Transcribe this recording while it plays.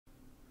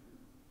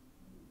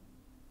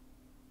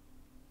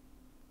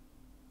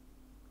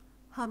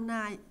Hôm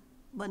nay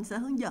mình sẽ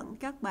hướng dẫn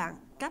các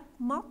bạn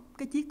cách móc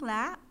cái chiếc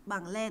lá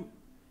bằng len.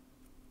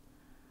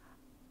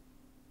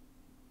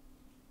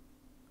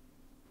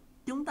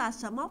 Chúng ta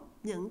sẽ móc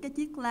những cái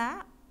chiếc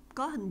lá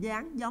có hình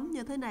dáng giống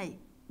như thế này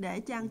để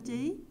trang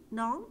trí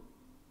nón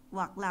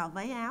hoặc là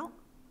váy áo.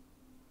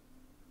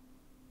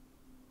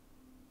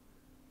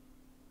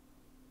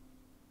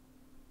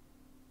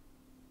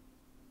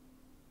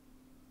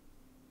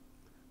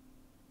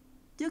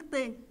 Trước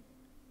tiên,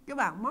 các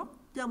bạn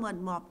móc cho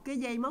mình một cái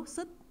dây móc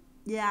xích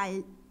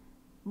dài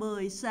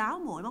 16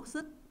 mũi móc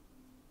xích.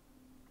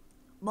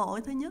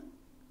 Mũi thứ nhất,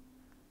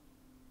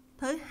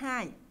 thứ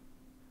hai,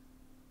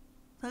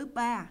 thứ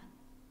ba,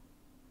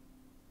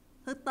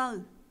 thứ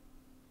tư,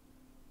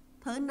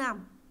 thứ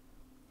năm,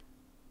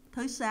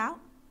 thứ sáu,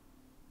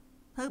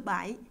 thứ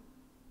bảy,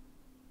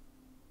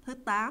 thứ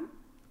tám,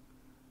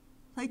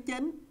 thứ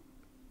chín,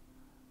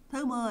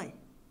 thứ 10,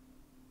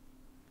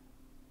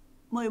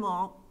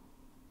 11,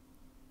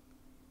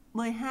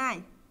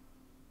 12,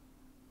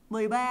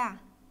 13,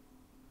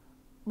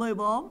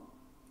 14,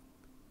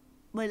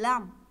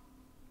 15,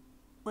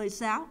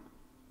 16.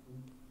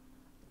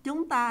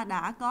 Chúng ta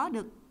đã có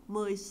được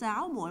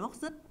 16 mũi móc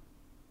xích.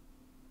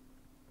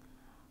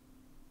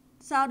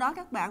 Sau đó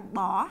các bạn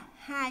bỏ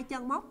hai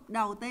chân móc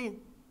đầu tiên.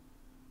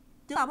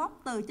 Chúng ta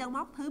móc từ chân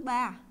móc thứ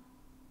ba,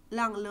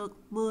 lần lượt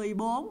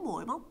 14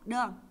 mũi móc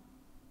đơn.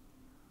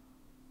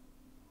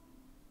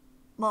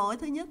 Mũi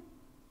thứ nhất,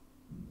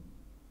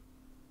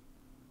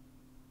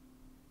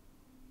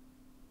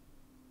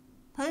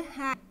 thứ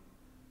hai,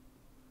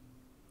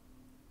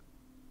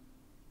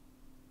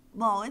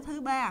 mũi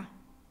thứ ba,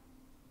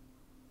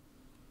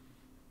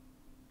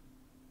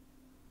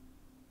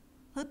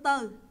 thứ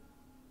tư,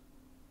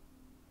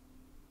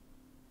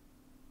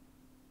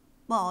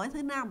 mũi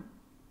thứ năm,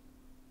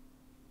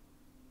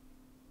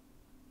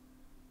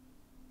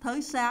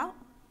 thứ sáu,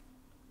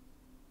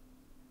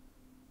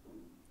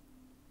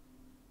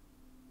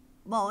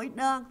 mũi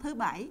đơn thứ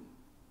bảy,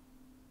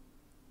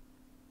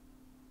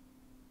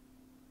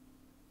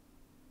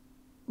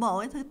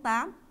 mũi thứ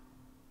 8,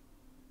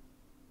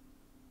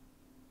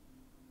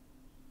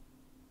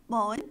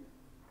 mũi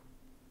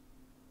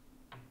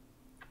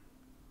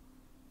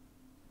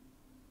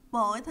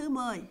thứ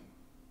 10,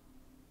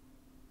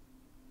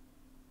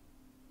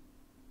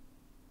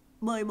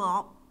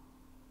 11,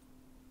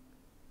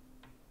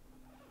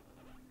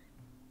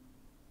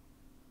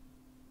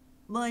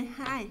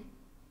 12,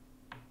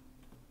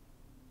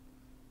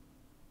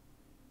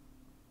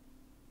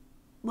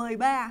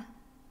 13.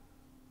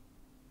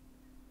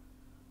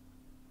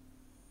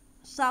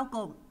 Sau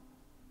cùng,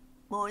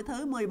 mũi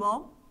thứ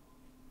 14.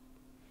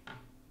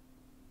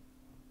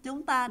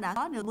 Chúng ta đã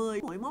có được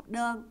 10 mũi móc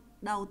đơn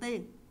đầu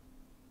tiên.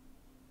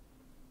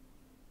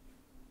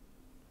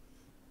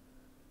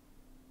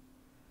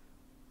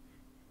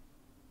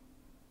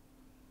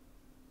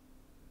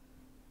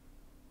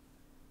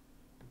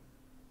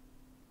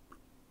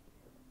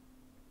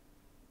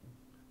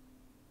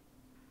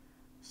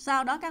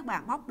 Sau đó các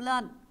bạn móc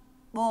lên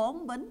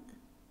 4 bính.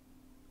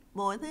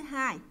 Mũi thứ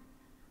hai,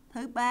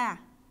 thứ ba,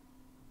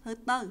 thứ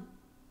tư.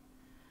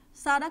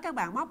 Sau đó các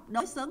bạn móc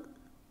đối xứng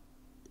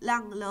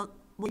lần lượt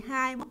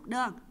 12 móc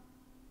đơn.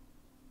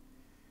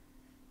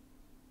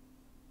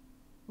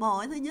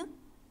 Mũi thứ nhất,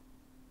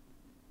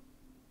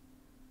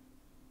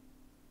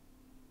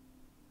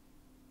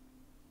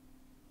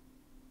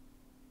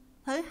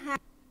 thứ hai,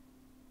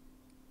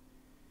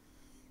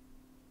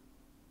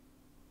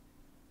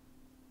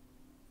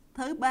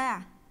 thứ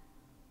ba,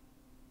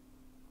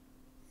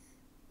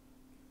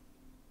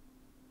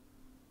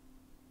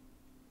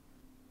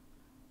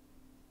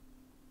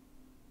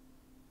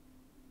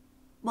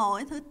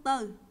 mũi thứ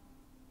tư,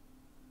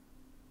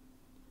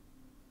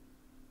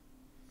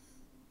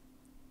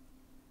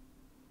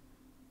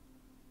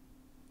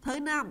 thứ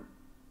năm,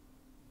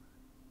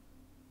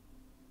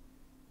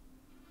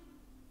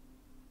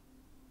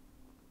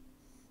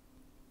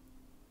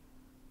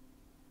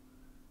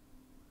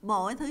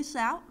 mũi thứ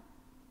sáu,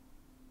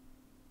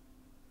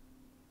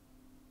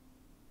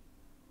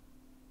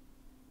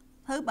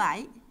 thứ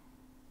bảy,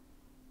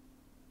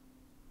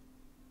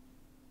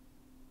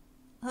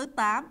 thứ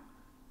 8,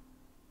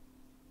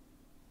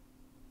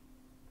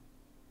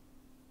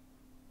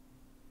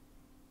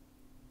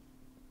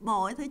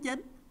 mũi thứ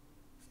 9,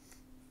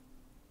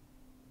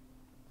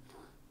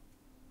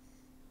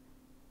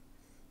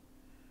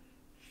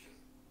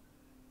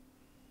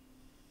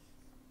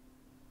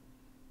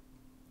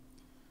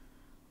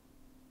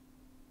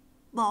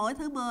 mũi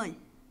thứ 10,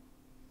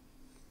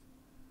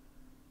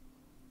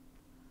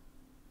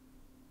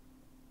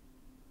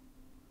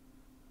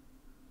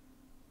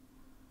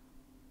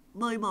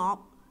 mười một.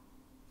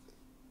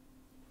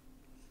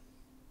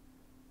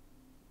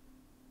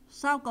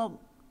 Sau cùng,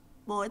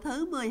 mũi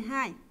thứ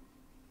 12.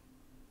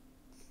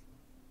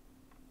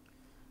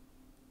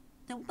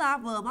 Chúng ta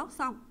vừa móc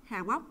xong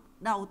hàng móc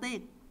đầu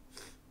tiên.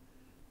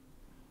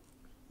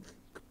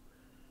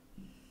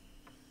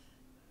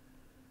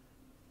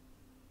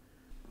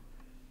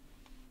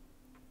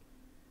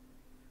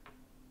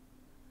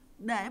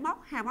 Để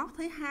móc hàng móc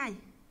thứ hai,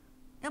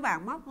 các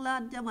bạn móc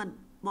lên cho mình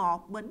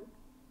một bính.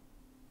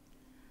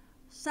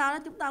 Sau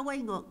đó chúng ta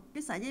quay ngược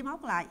cái sợi dây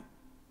móc lại.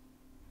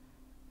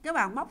 Các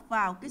bạn móc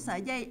vào cái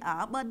sợi dây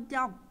ở bên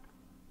trong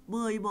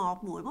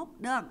 11 mũi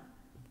móc đơn.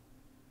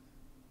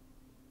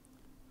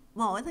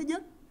 Mũi thứ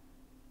nhất,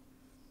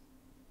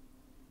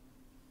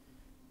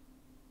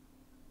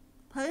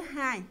 thứ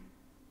hai,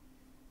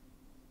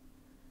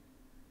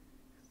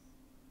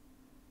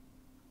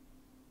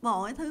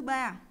 mũi thứ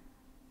ba,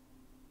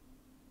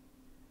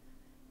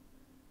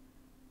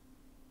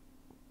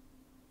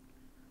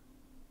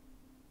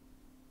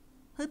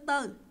 thứ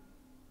tư,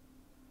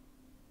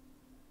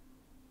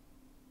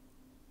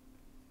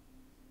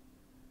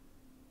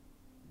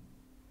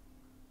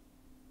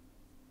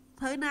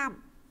 thứ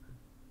năm,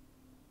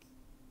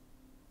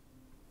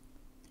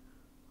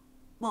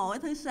 mũi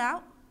thứ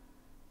sáu,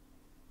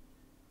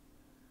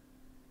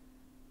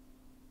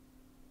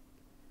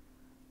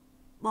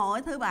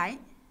 mũi thứ bảy,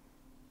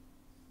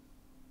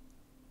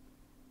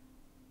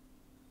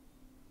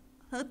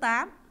 thứ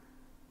 8,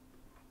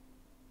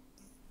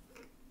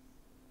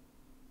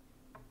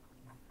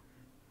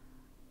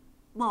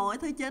 mũi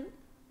thứ 9,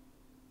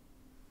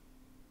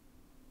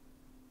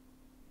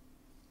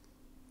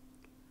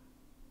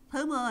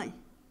 thứ 10.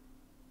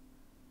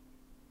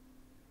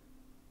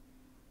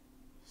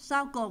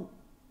 Sau cùng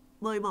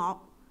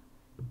 11.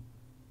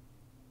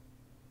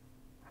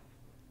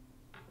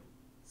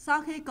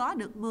 Sau khi có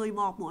được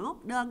 11 mũi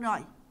móc đơn rồi,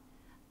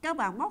 các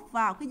bạn móc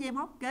vào cái dây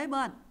móc kế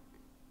bên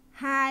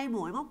 2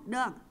 mũi móc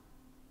đơn.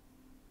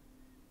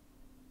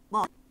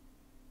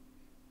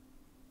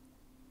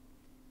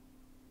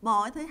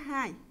 Mũi thứ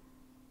hai.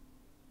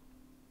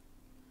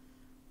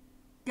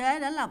 Kế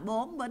đến là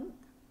 4 bính.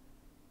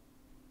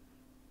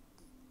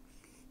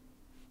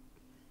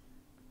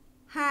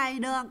 2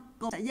 đơn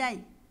cùng sợi dây.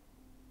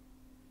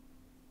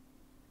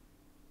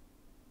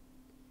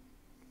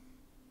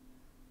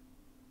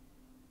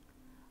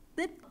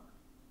 Tiếp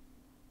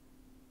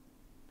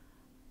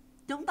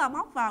chúng ta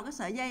móc vào cái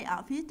sợi dây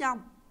ở phía trong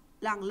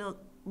lần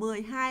lượt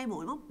 12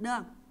 mũi móc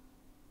đơn.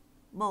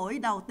 Mũi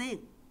đầu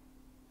tiên,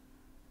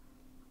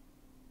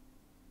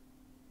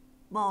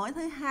 mũi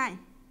thứ hai,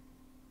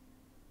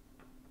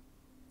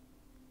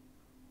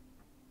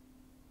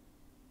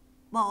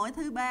 mũi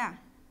thứ ba,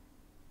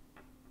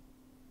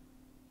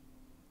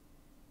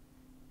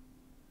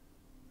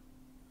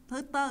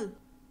 thứ tư,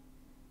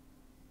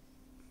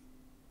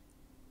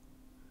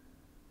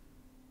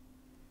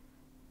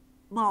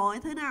 mũi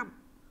thứ năm,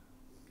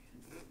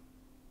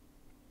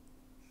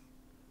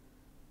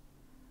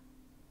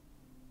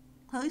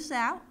 thứ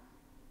sáu,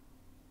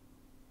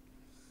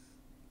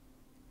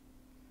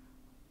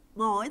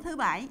 mũi thứ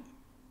bảy,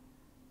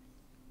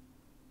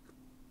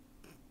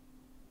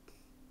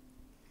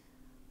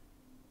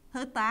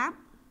 thứ 8,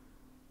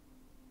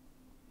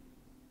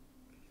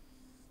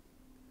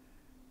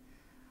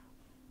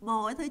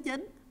 mũi thứ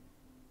 9,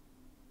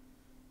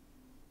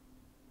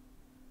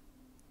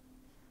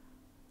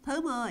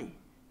 thứ 10,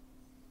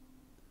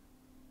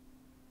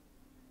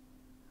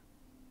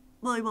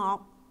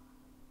 11,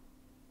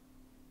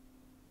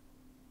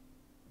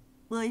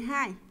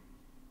 12.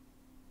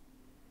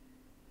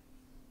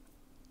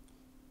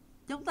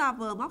 Chúng ta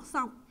vừa móc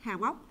xong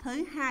hàng móc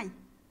thứ hai.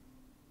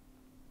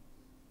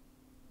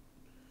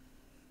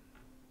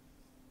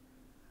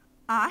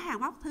 Ở hàng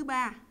móc thứ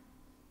ba,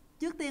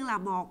 trước tiên là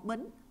một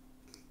bính.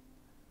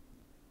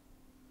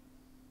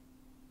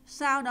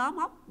 Sau đó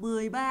móc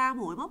 13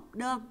 mũi móc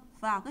đơn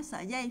vào cái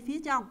sợi dây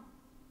phía trong.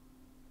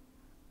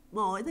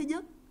 Mũi thứ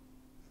nhất,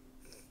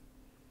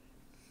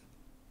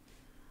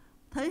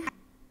 thứ hai,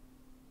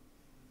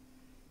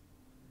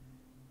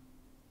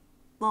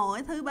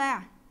 mũi thứ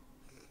ba,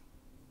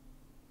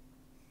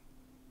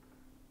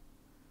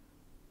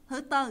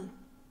 thứ tư,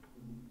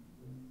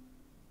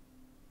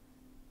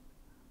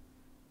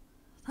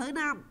 thứ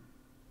năm,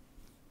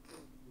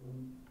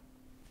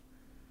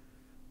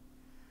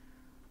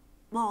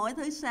 mũi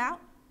thứ sáu,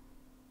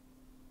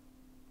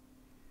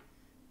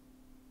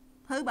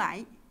 thứ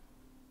bảy,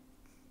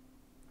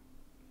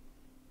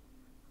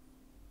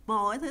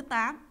 mũi thứ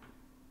 8,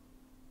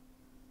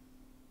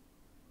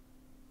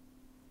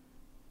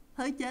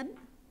 thứ 9,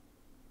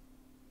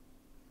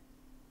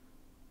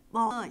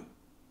 mũi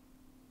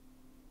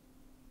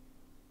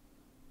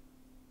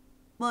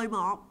 10,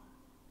 11,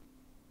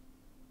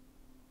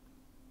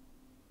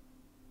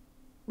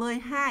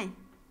 12,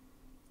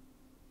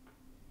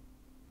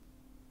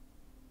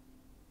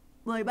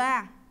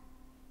 13.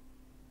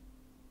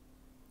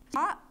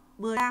 Có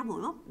 13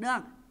 mũi móc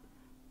đơn.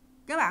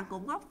 Các bạn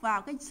cũng móc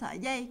vào cái sợi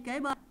dây kế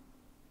bên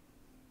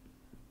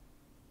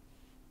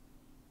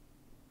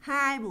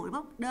 2 mũi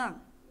móc đơn.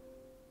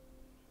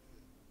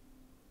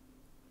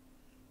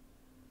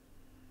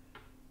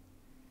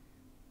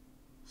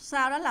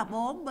 Sau đó là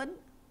 4 bính.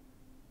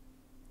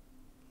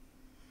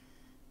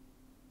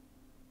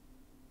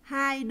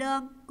 2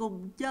 đơn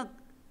cùng chân.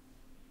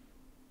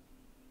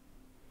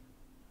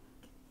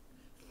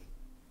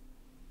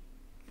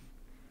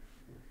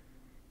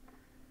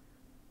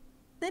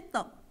 Tiếp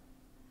tục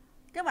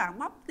Các bạn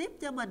móc tiếp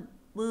cho mình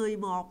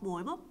 11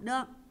 mũi móc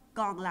đơn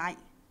còn lại.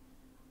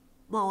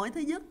 Mũi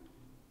thứ nhất,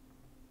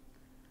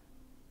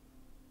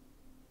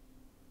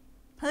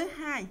 thứ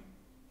hai,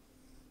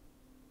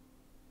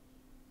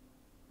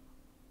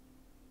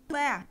 thứ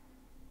ba,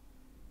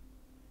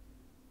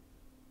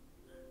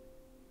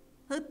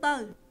 thứ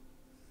tư,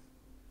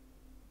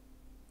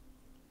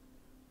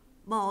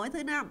 mũi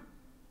thứ năm,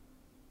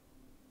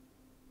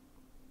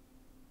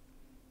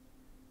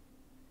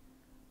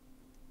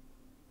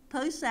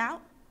 thứ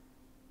sáu,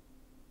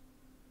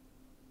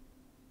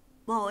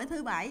 mũi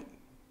thứ bảy,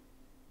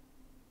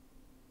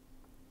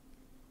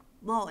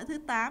 mũi thứ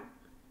 8,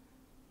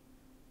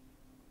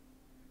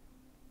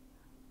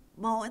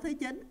 mũi thứ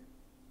 9,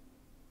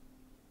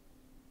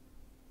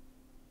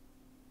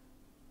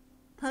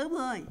 thứ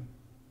 10,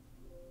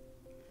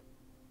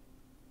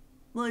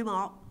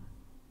 11.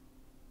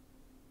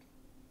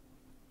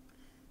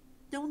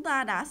 Chúng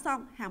ta đã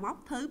xong hàng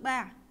móc thứ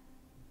 3.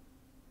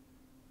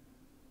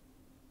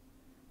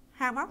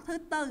 Hàng móc thứ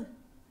 4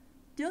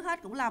 trước hết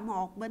cũng là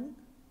một bính.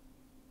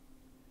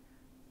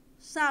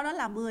 Sau đó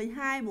là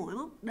 12 mũi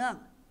móc đơn.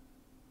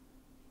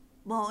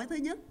 Mũi thứ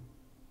nhất,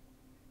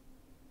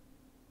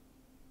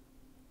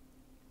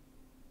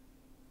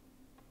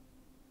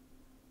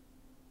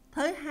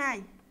 thứ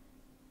hai,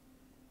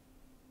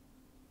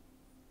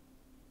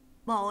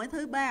 mũi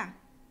thứ ba,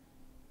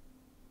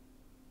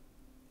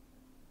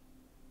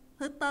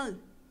 thứ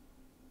tư,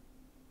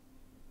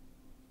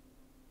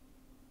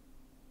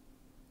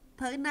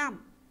 thứ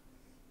năm,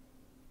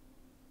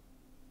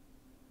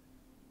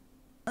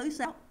 thứ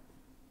sáu,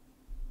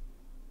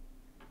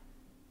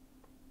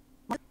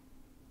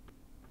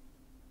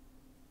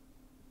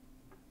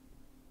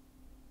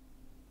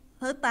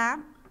 thứ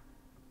 8,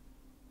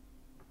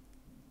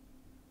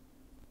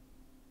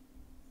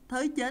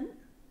 thứ 9,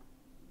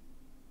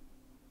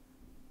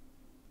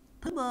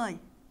 thứ 10,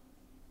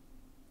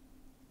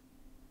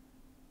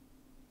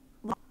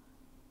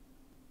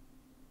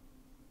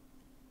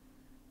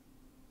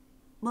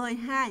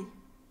 12.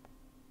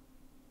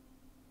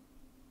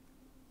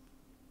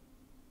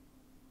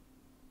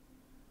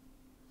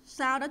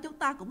 Sau đó chúng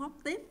ta cũng móc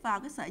tiếp vào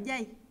cái sợi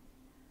dây.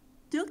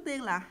 Trước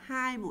tiên là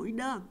 2 mũi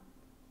đơn.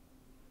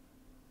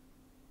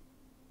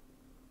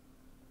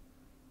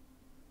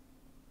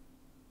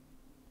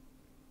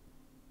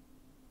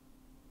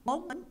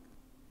 Bốn bính.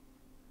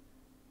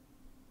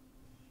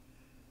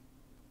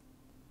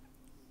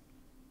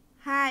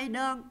 Hai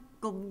đơn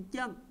cùng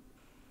chân.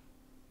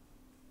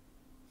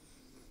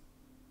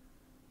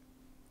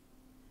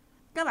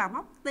 Các bạn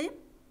móc tiếp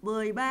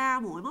 13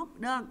 mũi móc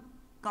đơn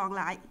còn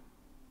lại.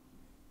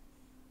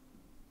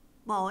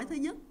 Mũi thứ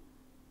nhất,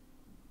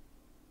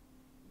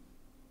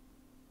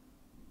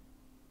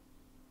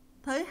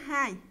 thứ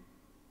hai,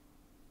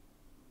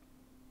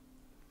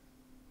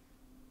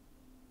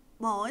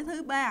 mũi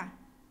thứ ba,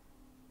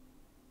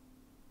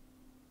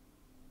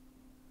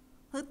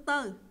 thứ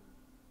tư,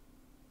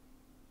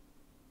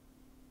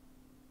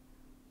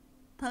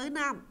 thứ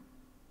năm,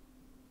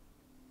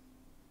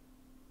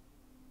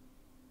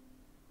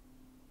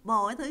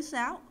 mũi thứ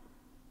sáu,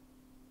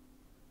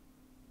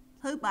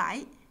 thứ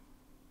bảy,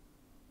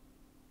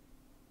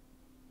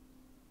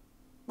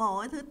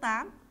 mũi thứ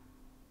 8,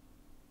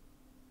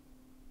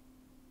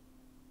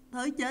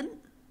 thứ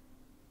 9,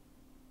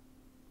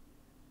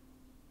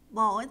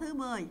 mũi thứ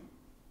 10,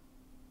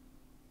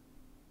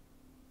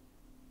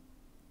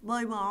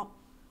 11,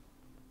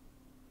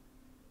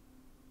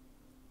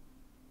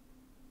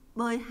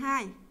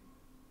 12,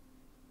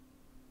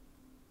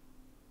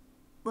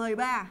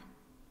 13.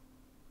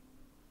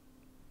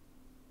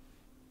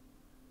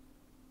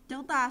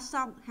 Chúng ta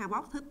xong hàng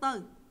móc thứ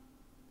 4.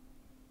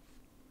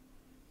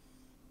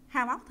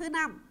 Hàng móc thứ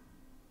 5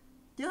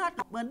 trước hết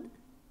một bính.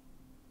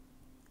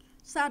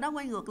 Sau đó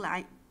quay ngược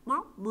lại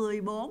móc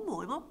 14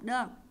 mũi móc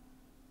đơn.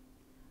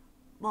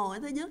 Mũi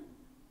thứ nhất,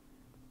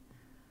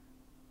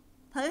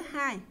 thứ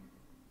hai,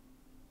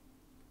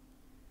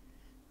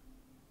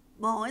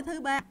 mũi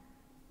thứ ba,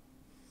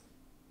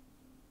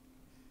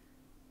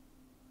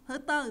 thứ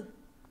tư,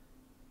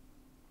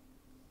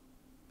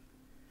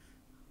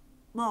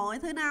 mũi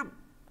thứ năm,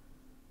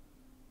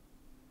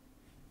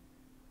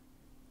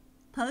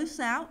 thứ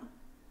sáu,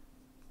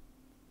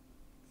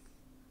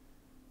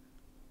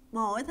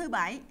 mũi thứ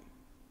bảy,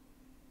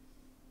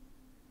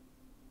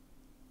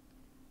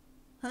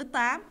 thứ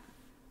 8,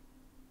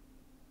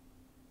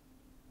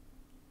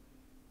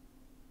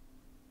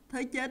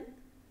 thứ 9,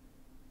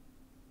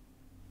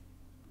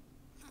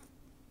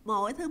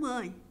 mũi thứ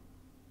 10,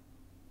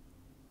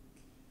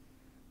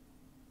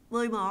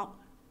 11,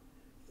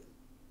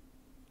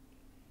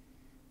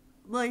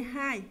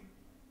 12,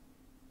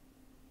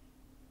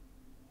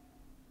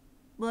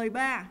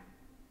 13,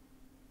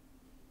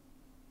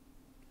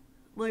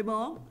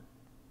 14.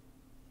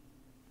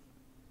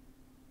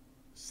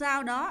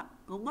 Sau đó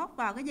cũng móc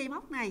vào cái dây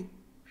móc này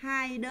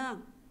 2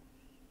 đơn.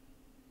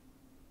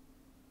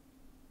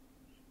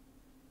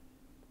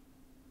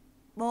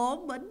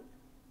 Bốn bính.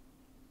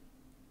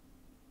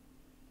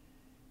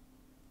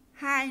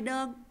 2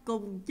 đơn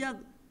cùng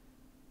chân.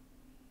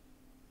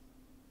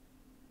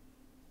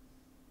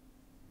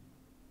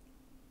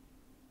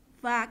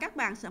 Và các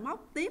bạn sẽ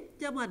móc tiếp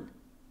cho mình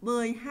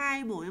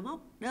 12 mũi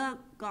móc đơn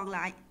còn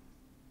lại.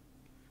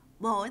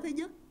 Mũi thứ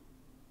nhất,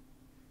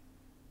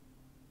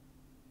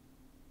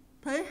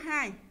 thứ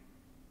hai,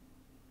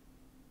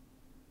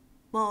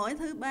 mũi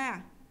thứ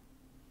ba,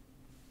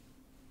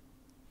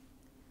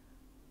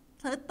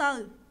 thứ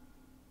tư,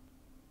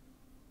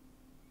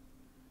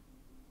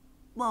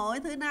 mũi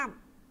thứ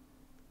năm,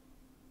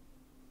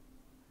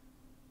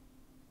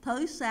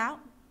 thứ sáu,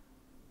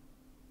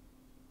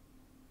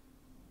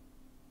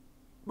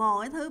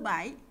 mũi thứ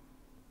bảy,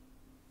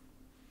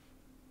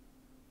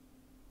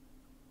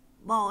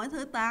 mũi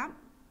thứ 8,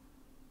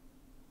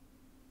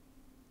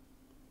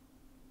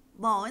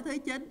 mũi thứ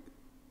 9,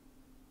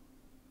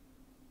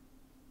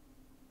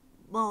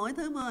 mũi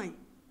thứ 10,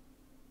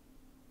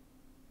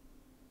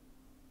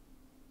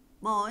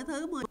 mũi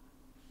thứ 10.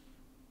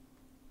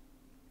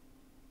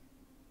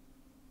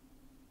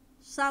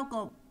 Sau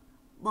cùng,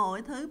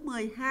 mũi thứ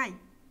 12.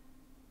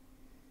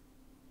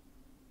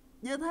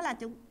 Như thế là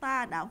chúng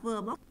ta đã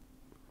vừa móc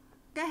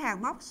cái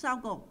hàng móc sau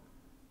cùng.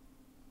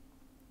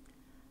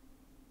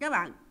 Các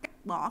bạn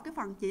cắt bỏ cái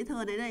phần chỉ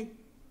thừa này đi.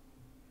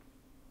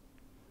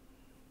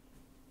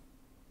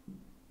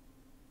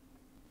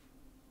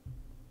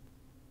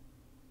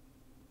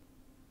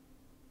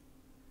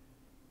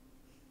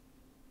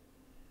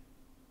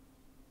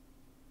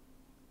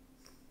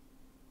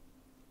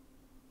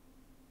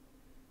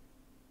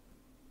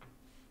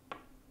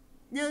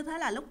 Như thế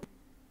là lúc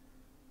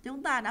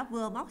chúng ta đã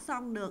vừa móc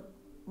xong được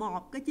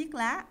một cái chiếc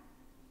lá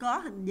có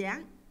hình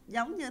dáng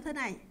giống như thế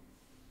này.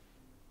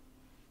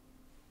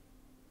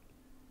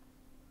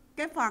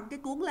 Cái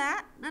cuốn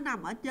lá nó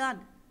nằm ở trên,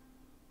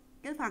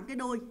 cái phần cái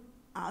đuôi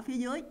ở phía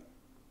dưới.